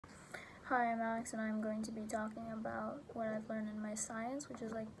Hi, I'm Alex, and I'm going to be talking about what I've learned in my science, which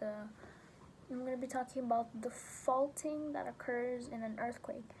is I'm going to be talking about the faulting that occurs in an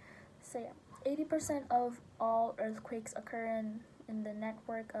earthquake. So yeah, 80% of all earthquakes occur in the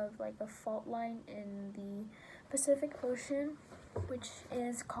network of a fault line in the Pacific Ocean, which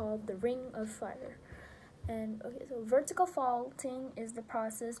is called the Ring of Fire. And okay, so vertical faulting is the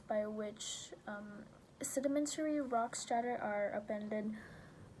process by which sedimentary rock strata are upended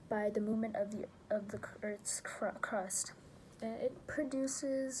by the movement of the Earth's crust. And it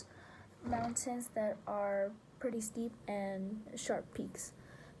produces mountains that are pretty steep and sharp peaks.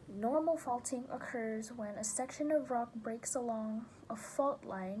 Normal faulting occurs when a section of rock breaks along a fault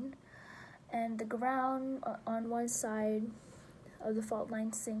line and the ground on one side of the fault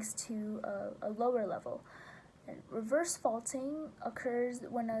line sinks to a lower level. And reverse faulting occurs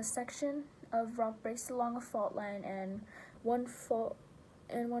when a section of rock breaks along a fault line and one fault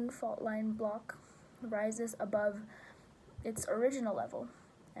line block rises above its original level,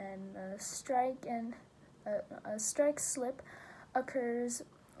 and a strike slip occurs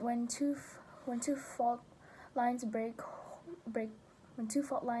when two fault lines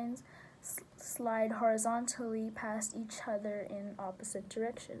slide horizontally past each other in opposite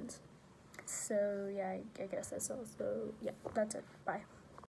directions. So yeah, I guess that's all. So yeah, that's it. Bye.